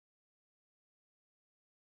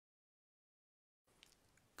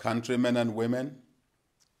Countrymen and women,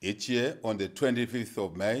 each year on the 25th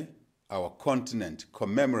of May, our continent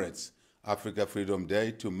commemorates Africa Freedom Day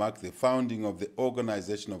to mark the founding of the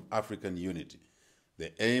Organization of African Unity.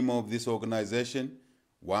 The aim of this organization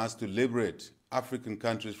was to liberate African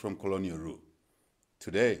countries from colonial rule.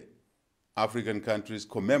 Today, African countries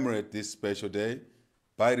commemorate this special day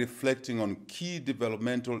by reflecting on key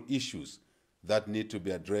developmental issues that need to be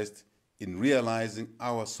addressed in realizing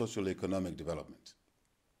our socio-economic development.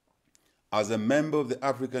 As a member of the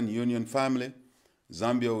African Union family,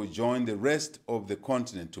 Zambia will join the rest of the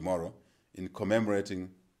continent tomorrow in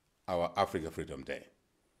commemorating our Africa Freedom Day.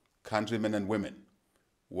 Countrymen and women,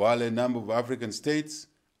 while a number of African states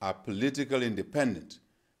are politically independent,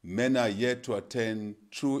 many are yet to attain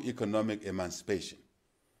true economic emancipation.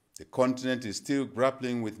 The continent is still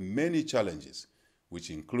grappling with many challenges, which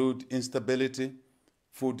include instability,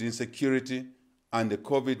 food insecurity, and the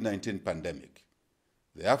COVID-19 pandemic.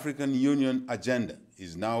 The African Union agenda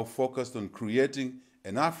is now focused on creating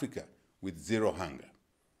an Africa with zero hunger.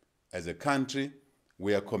 As a country,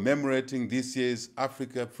 we are commemorating this year's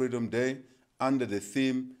Africa Freedom Day under the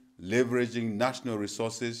theme, Leveraging National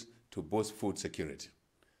Resources to Boost Food Security.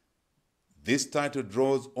 This title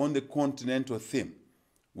draws on the continental theme,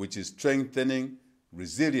 which is strengthening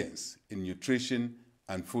resilience in nutrition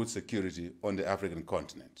and food security on the African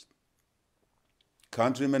continent.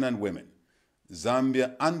 Countrymen and women,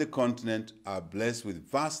 Zambia and the continent are blessed with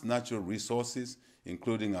vast natural resources,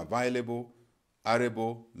 including available,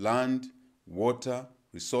 arable, land, water,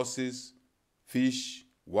 resources, fish,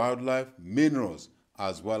 wildlife, minerals,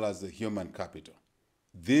 as well as the human capital.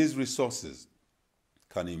 These resources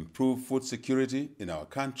can improve food security in our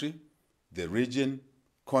country, the region,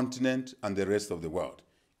 continent, and the rest of the world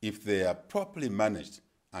if they are properly managed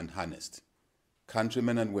and harnessed.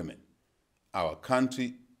 Countrymen and women, our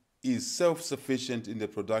country is self-sufficient in the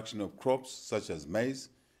production of crops such as maize,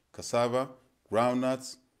 cassava,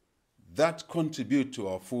 groundnuts that contribute to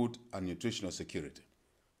our food and nutritional security.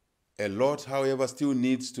 A lot, however, still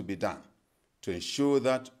needs to be done to ensure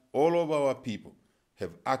that all of our people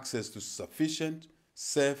have access to sufficient,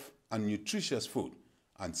 safe, and nutritious food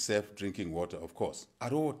and safe drinking water, of course,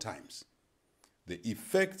 at all times. The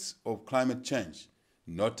effects of climate change,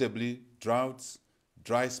 notably droughts,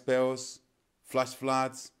 dry spells, flash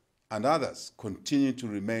floods, and others, continue to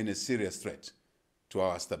remain a serious threat to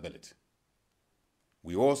our stability.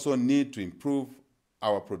 We also need to improve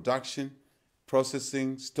our production,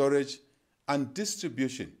 processing, storage, and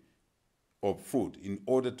distribution of food in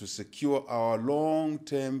order to secure our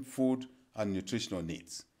long-term food and nutritional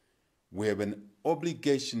needs. We have an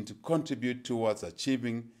obligation to contribute towards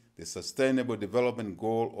achieving the Sustainable Development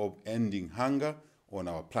Goal of ending hunger on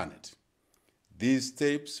our planet. These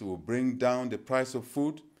steps will bring down the price of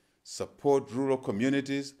food, support rural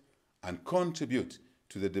communities, and contribute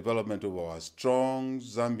to the development of our strong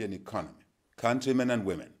Zambian economy. Countrymen and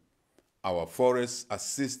women, our forests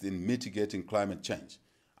assist in mitigating climate change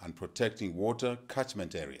and protecting water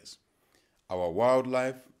catchment areas. Our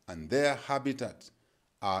wildlife and their habitat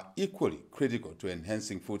are equally critical to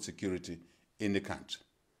enhancing food security in the country.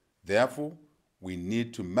 Therefore, we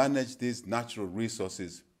need to manage these natural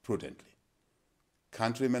resources prudently.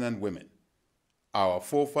 Countrymen and women, our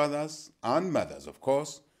forefathers and mothers, of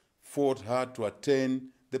course, fought hard to attain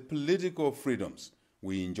the political freedoms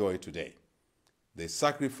we enjoy today. They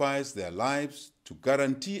sacrificed their lives to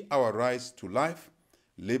guarantee our rights to life,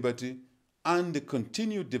 liberty, and the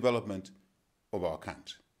continued development of our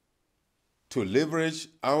country. To leverage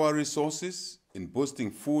our resources in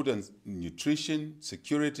boosting food and nutrition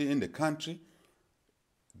security in the country,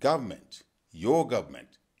 your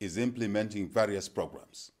government, is implementing various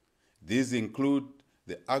programs. These include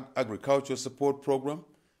the Agricultural Support Program,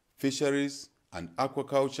 Fisheries and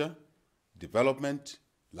Aquaculture Development,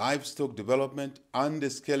 Livestock Development, and the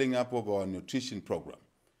scaling up of our nutrition program.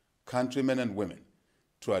 Countrymen and women,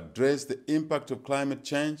 to address the impact of climate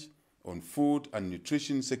change on food and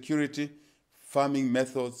nutrition security, farming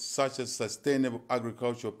methods such as sustainable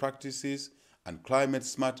agricultural practices and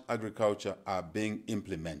climate-smart agriculture are being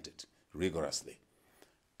implemented rigorously.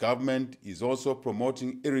 Government is also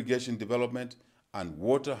promoting irrigation development and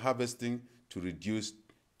water harvesting to reduce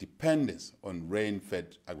dependence on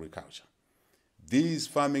rain-fed agriculture. These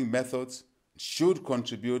farming methods should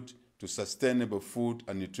contribute to sustainable food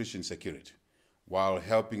and nutrition security, while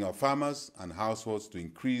helping our farmers and households to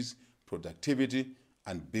increase productivity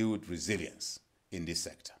and build resilience in this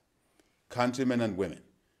sector. Countrymen and women,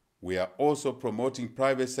 we are also promoting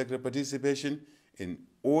private sector participation in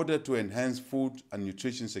order to enhance food and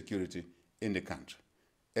nutrition security in the country.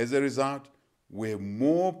 As a result, we have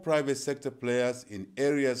more private sector players in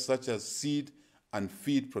areas such as seed and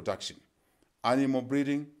feed production, animal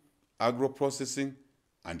breeding, agro-processing,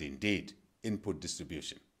 and indeed, input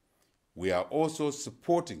distribution. We are also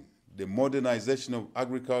supporting the modernization of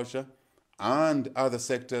agriculture and other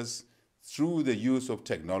sectors through the use of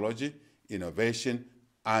technology, innovation,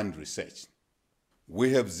 and research.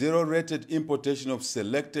 We have zero-rated importation of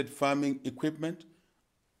selected farming equipment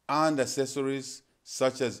and accessories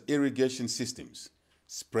such as irrigation systems,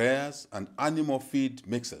 sprayers, and animal feed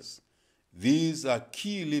mixers. These are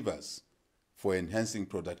key levers for enhancing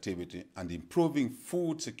productivity and improving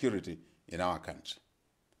food security in our country.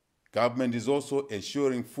 Government is also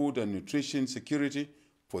ensuring food and nutrition security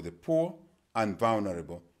for the poor and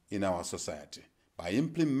vulnerable in our society by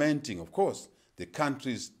implementing, of course, the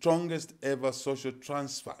country's strongest ever social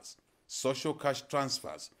transfers, social cash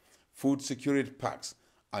transfers, food security packs,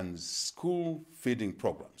 and school feeding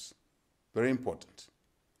programs. Very important.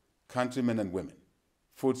 Countrymen and women,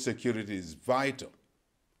 food security is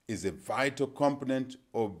a vital component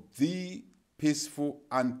of the peaceful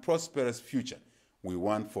and prosperous future we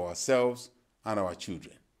want for ourselves and our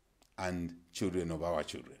children, and children of our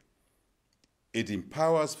children. It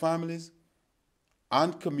empowers families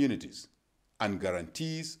and communities and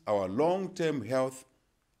guarantees our long-term health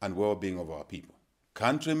and well-being of our people.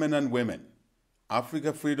 Countrymen and women,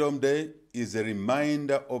 Africa Freedom Day is a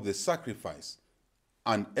reminder of the sacrifice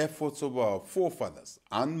and efforts of our forefathers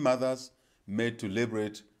and mothers made to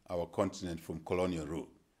liberate our continent from colonial rule.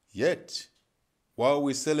 Yet, while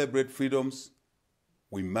we celebrate freedoms,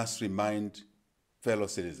 we must remind fellow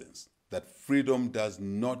citizens that freedom does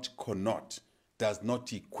not connote, does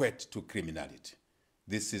not equate to criminality.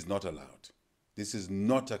 This is not allowed. This is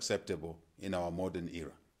not acceptable in our modern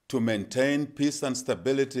era. To maintain peace and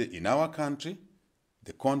stability in our country,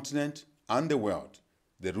 the continent, and the world,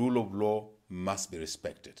 the rule of law must be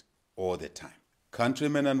respected all the time.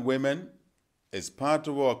 Countrymen and women, as part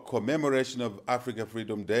of our commemoration of Africa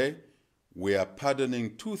Freedom Day, we are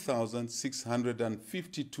pardoning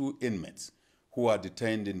 2,652 inmates who are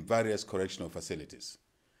detained in various correctional facilities.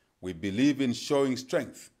 We believe in showing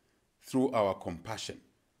strength through our compassion,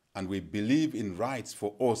 and we believe in rights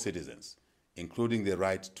for all citizens, including the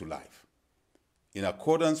right to life. In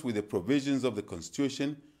accordance with the provisions of the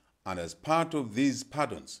Constitution, and as part of these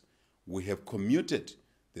pardons, we have commuted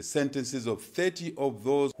the sentences of 30 of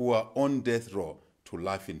those who are on death row to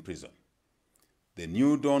life in prison. The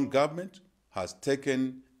New Dawn government has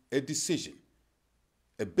taken a decision,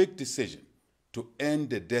 a big decision, to end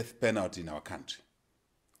the death penalty in our country.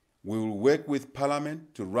 We will work with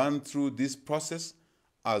Parliament to run through this process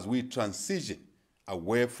as we transition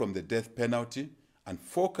away from the death penalty and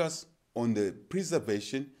focus on the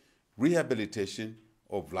preservation, rehabilitation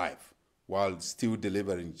of life while still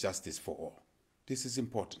delivering justice for all. This is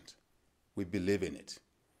important. We believe in it.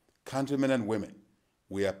 Countrymen and women,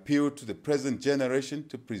 we appeal to the present generation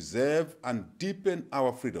to preserve and deepen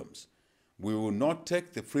our freedoms. We will not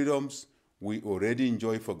take the freedoms we already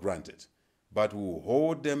enjoy for granted, but we will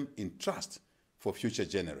hold them in trust for future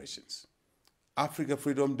generations. Africa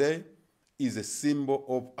Freedom Day is a symbol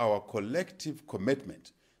of our collective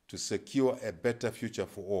commitment to secure a better future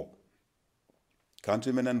for all.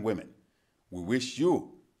 Countrymen and women, we wish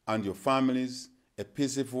you and your families a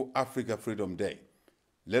peaceful Africa Freedom Day.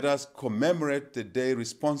 Let us commemorate the day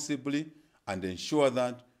responsibly and ensure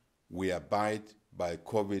that we abide by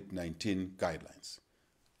COVID-19 guidelines.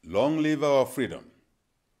 Long live our freedom.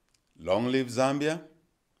 Long live Zambia.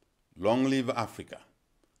 Long live Africa.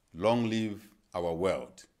 Long live our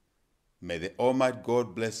world. May the Almighty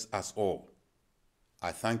God bless us all.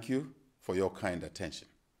 I thank you for your kind attention.